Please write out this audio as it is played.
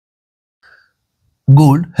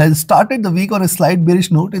Gold has started the week on a slight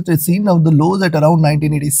bearish note. It has seen now the lows at around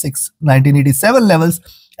 1986, 1987 levels.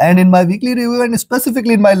 And in my weekly review and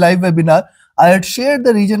specifically in my live webinar, I had shared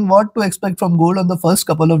the region what to expect from gold on the first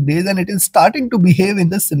couple of days, and it is starting to behave in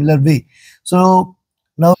the similar way. So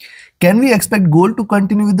now, can we expect gold to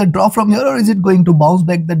continue with the drop from here, or is it going to bounce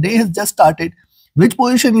back? The day has just started. Which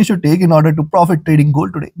position you should take in order to profit trading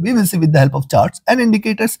gold today? We will see with the help of charts and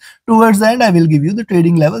indicators. Towards the end, I will give you the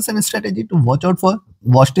trading levels and strategy to watch out for.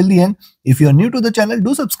 Watch till the end. If you are new to the channel,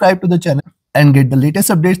 do subscribe to the channel and get the latest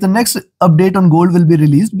updates. The next update on gold will be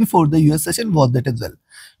released before the US session. Watch that as well.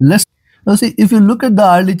 Let's now see, if you look at the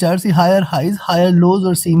hourly chart, see higher highs, higher lows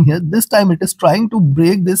are seen here. This time it is trying to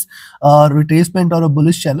break this retracement or a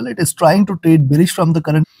bullish channel. It is trying to trade bearish from the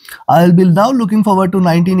current. I'll be now looking forward to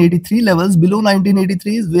 1983 levels. Below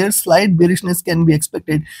 1983 is where slight bearishness can be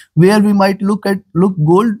expected, where we might look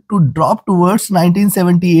gold to drop towards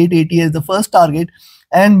 1978-80 as the first target,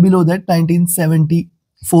 and below that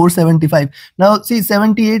 1974-75. Now see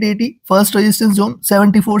 78-80 first resistance zone,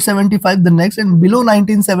 74-75 the next, and below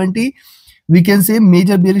 1970 we can say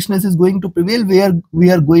major bearishness is going to prevail, where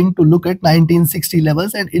we are going to look at 1960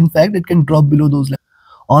 levels, and in fact it can drop below those levels.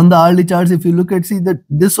 On the hourly charts, if you look at, see that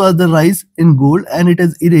this was the rise in gold and it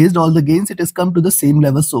has erased all the gains. It has come to the same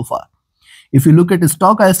level so far. If you look at the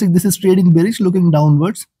stochastic, this is trading bearish, looking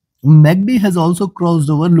downwards. MACD has also crossed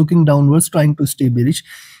over, looking downwards, trying to stay bearish.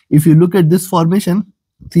 If you look at this formation,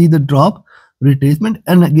 see the drop, retracement,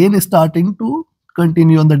 and again is starting to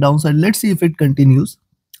continue on the downside. Let's see if it continues.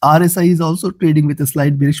 RSI is also trading with a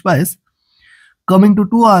slight bearish bias. Coming to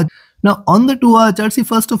 2 hour. Now on the 2 hour chart, see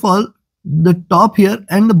first of all, the top here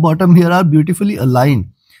and the bottom here are beautifully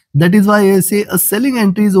aligned. That is why I say a selling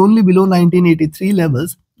entry is only below 1983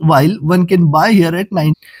 levels, while one can buy here at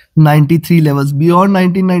 1993 levels. Beyond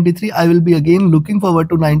 1993, I will be again looking forward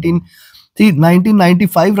to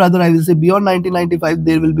 1995 rather. I will say beyond 1995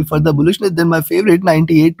 there will be further bullishness. Then my favorite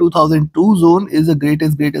 98-2002 zone is the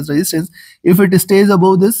greatest resistance. If it stays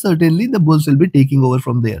above this, certainly the bulls will be taking over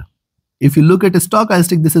from there. If you look at a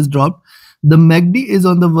stochastic, this has dropped. The MACD is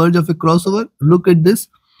on the verge of a crossover. Look at this,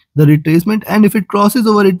 the retracement, and if it crosses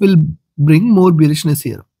over, it will bring more bearishness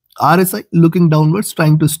here. RSI looking downwards,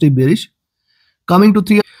 trying to stay bearish. Coming to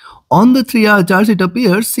 3 hour. On the 3 hour charts, it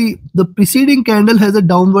appears, see, the preceding candle has a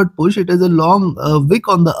downward push. It has a long wick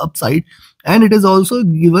on the upside, and it has also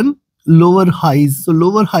given lower highs. So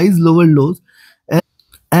lower highs, lower lows.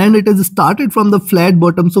 And it has started from the flat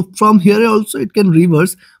bottom, so from here also it can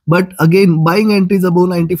reverse, but again buying entries above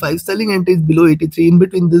 95, selling entries below 83, in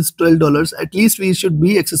between this $12. At least we should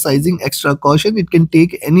be exercising extra caution. It can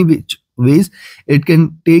take any which ways, it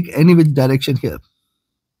can take any which direction here.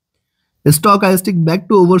 The stochastic back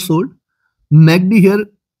to oversold. MACD here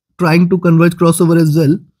trying to converge crossover as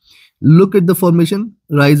well. Look at the formation,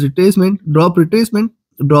 rise retracement, drop retracement,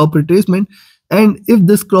 drop retracement. And if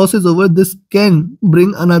this crosses over, this can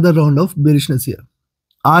bring another round of bearishness here.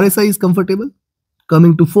 RSI is comfortable.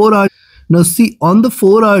 Coming to 4 hour. Now see on the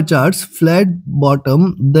 4 hour charts, flat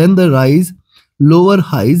bottom, then the rise, lower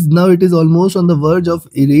highs. Now it is almost on the verge of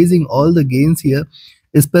erasing all the gains here.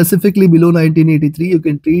 Specifically below 1983, you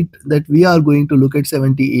can treat that we are going to look at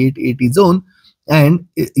 78-80 zone. And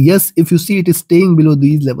yes, if you see it is staying below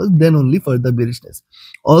these levels, then only further bearishness.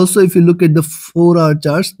 Also, if you look at the 4 hour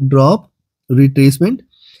charts, drop, retracement,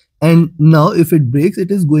 and now if it breaks,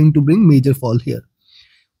 it is going to bring major fall here.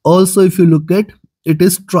 Also, if you look at, it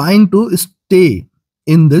is trying to stay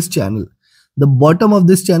in this channel. The bottom of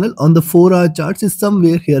this channel on the 4 hour charts is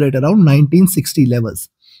somewhere here at around 1960 levels.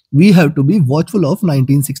 We have to be watchful of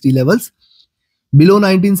 1960 levels. Below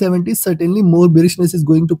 1970, certainly more bearishness is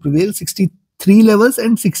going to prevail. 63 levels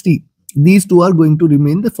and 60, these two are going to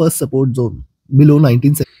remain the first support zone below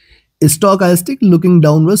 1970. Stochastic looking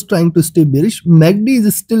downwards, trying to stay bearish. MACD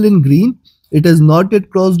is still in green. It has not yet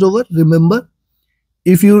crossed over. Remember,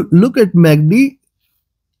 if you look at MACD,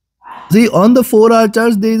 see on the 4 hour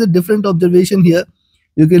charts, there is a different observation here.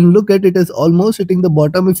 You can look at it as almost hitting the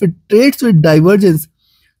bottom. If it trades with divergence,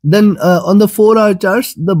 then on the 4 hour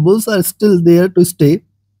charts, the bulls are still there to stay.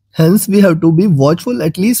 Hence, we have to be watchful.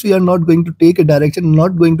 At least we are not going to take a direction,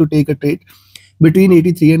 not going to take a trade between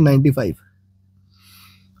 83 and 95.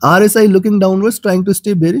 RSI looking downwards, trying to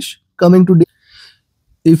stay bearish. Coming to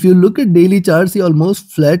if you look at daily charts, see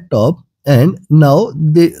almost flat top, and now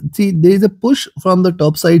see there is a push from the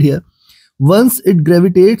top side here. Once it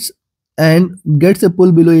gravitates and gets a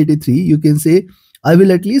pull below 83, you can say I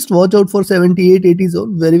will at least watch out for 78-80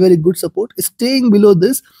 zone. Very good support. Staying below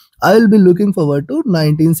this, I will be looking forward to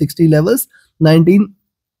 1960 levels,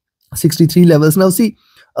 1963 levels. Now see,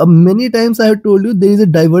 Many times I have told you there is a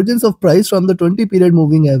divergence of price from the 20 period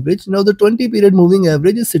moving average. Now the 20 period moving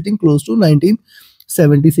average is sitting close to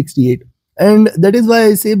 1970.68, and that is why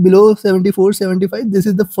I say below 74.75 this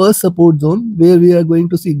is the first support zone where we are going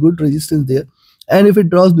to see good resistance there, and if it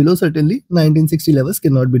drops below, certainly 1960 levels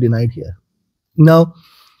cannot be denied here. Now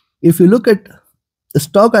if you look at the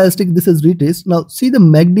stochastic, this is retraced. Now see the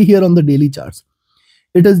MACD here on the daily charts.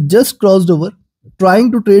 It has just crossed over,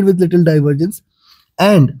 trying to trade with little divergence,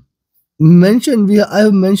 and I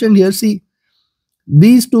have mentioned here, see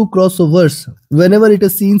these two crossovers, whenever it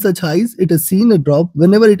has seen such highs, it has seen a drop.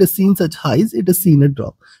 Whenever it has seen such highs, it has seen a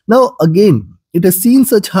drop. Now again, it has seen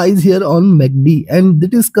such highs here on MACD, and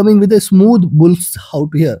it is coming with a smooth bulls out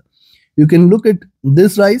here. You can look at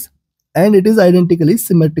this rise, and it is identically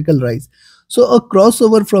symmetrical rise. So a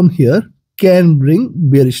crossover from here can bring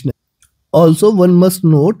bearishness. Also, one must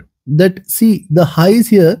note that see the highs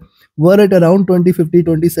here were at around 2050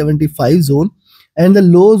 2075 zone, and the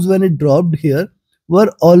lows when it dropped here were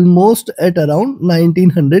almost at around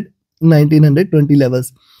 1920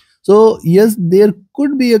 levels. So yes, there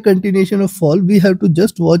could be a continuation of fall. We have to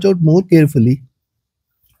just watch out more carefully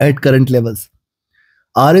at current levels.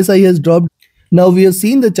 RSI has dropped. Now we have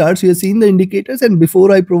seen the charts, we have seen the indicators, and before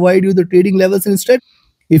I provide you the trading levels instead,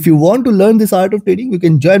 if you want to learn this art of trading, you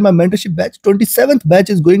can join my mentorship batch. 27th batch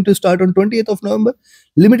is going to start on 20th of November.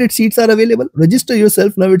 Limited seats are available. Register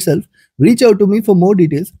yourself now itself. Reach out to me for more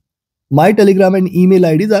details. My Telegram and email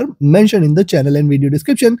IDs are mentioned in the channel and video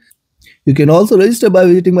description. You can also register by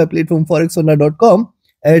visiting my platform forexona.com.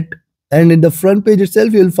 And in the front page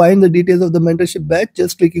itself, you will find the details of the mentorship batch.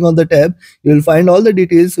 Just clicking on the tab, you will find all the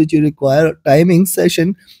details which you require: timing,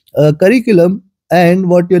 session, curriculum, and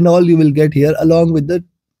what you will get here, along with the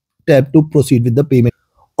tab to proceed with the payment.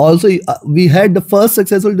 Also, we had the first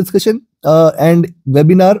successful discussion and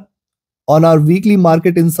webinar on our weekly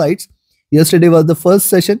market insights. Yesterday was the first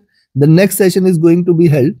session. The next session is going to be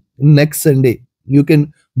held next Sunday. You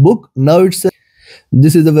can book now itself.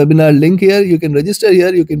 This is the webinar link here. You can register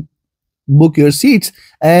here. You can book your seats,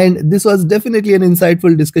 and this was definitely an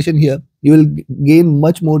insightful discussion here. You will gain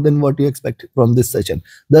much more than what you expect from this session.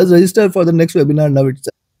 Thus, register for the next webinar now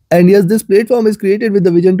itself. And yes, this platform is created with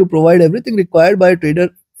the vision to provide everything required by a trader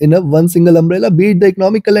in a one single umbrella, be it the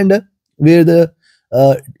economic calendar, where the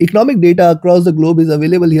economic data across the globe is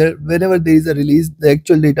available here. Whenever there is a release, the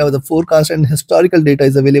actual data, the forecast and historical data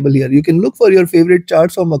is available here. You can look for your favorite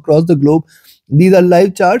charts from across the globe. These are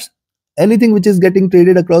live charts. Anything which is getting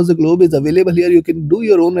traded across the globe is available here. You can do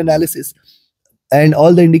your own analysis, and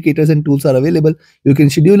all the indicators and tools are available. You can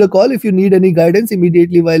schedule a call if you need any guidance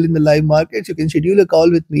immediately while in the live markets. You can schedule a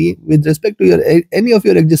call with me with respect to your any of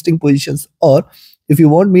your existing positions, or if you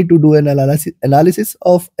want me to do an analysis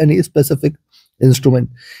of any specific instrument.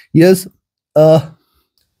 Yes,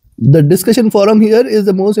 the discussion forum here is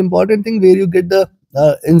the most important thing, where you get the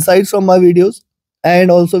insights from my videos,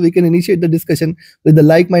 and also we can initiate the discussion with the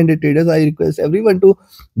like-minded traders. I request everyone to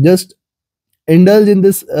just indulge in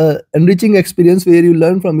this enriching experience where you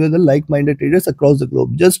learn from the like-minded traders across the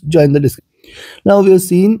globe. Just join the discussion. Now we have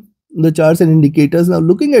seen the charts and indicators. Now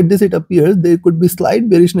looking at this, it appears there could be slight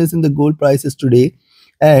bearishness in the gold prices today,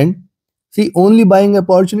 and see, only buying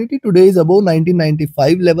opportunity today is above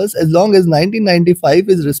 1995 levels. As long as 1995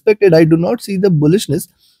 is respected, I do not see the bullishness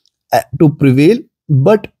to prevail.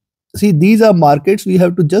 But see, these are markets. We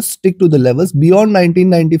have to just stick to the levels beyond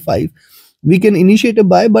 1995. We can initiate a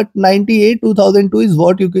buy, but 98 2002 is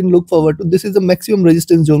what you can look forward to. This is the maximum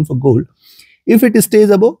resistance zone for gold. If it stays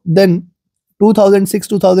above, then 2006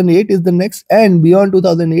 2008 is the next, and beyond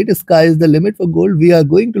 2008, sky is the limit for gold. We are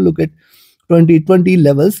going to look at 2020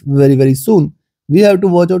 levels very soon. We have to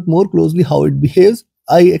watch out more closely how it behaves.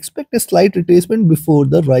 I expect a slight retracement before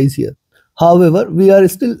the rise here. However, we are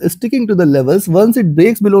still sticking to the levels. Once it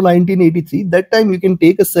breaks below 1983, that time you can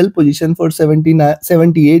take a sell position for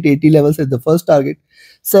 78 80 levels as the first target,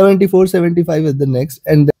 74 75 as the next,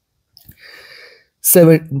 and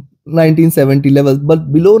then 1970 levels.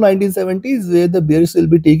 But below 1970 is where the bears will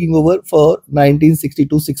be taking over for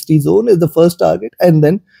 1960 zone as the first target, and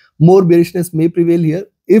then more bearishness may prevail here.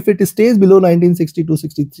 If it stays below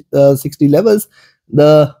 1960 levels,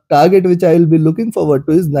 the target which I will be looking forward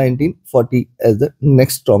to is 1940 as the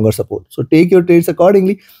next stronger support. So take your trades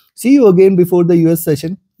accordingly. See you again before the US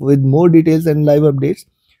session with more details and live updates.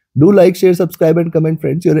 Do like, share, subscribe and comment,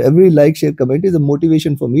 friends. Your every like, share, comment is a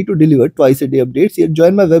motivation for me to deliver twice a day updates. Here,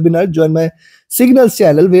 join my webinar, join my signals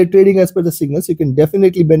channel where trading as per the signals. You can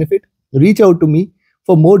definitely benefit. Reach out to me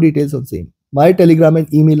for more details on same. My Telegram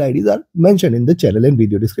and email IDs are mentioned in the channel and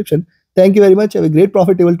video description. Thank you very much. Have a great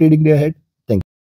profitable trading day ahead.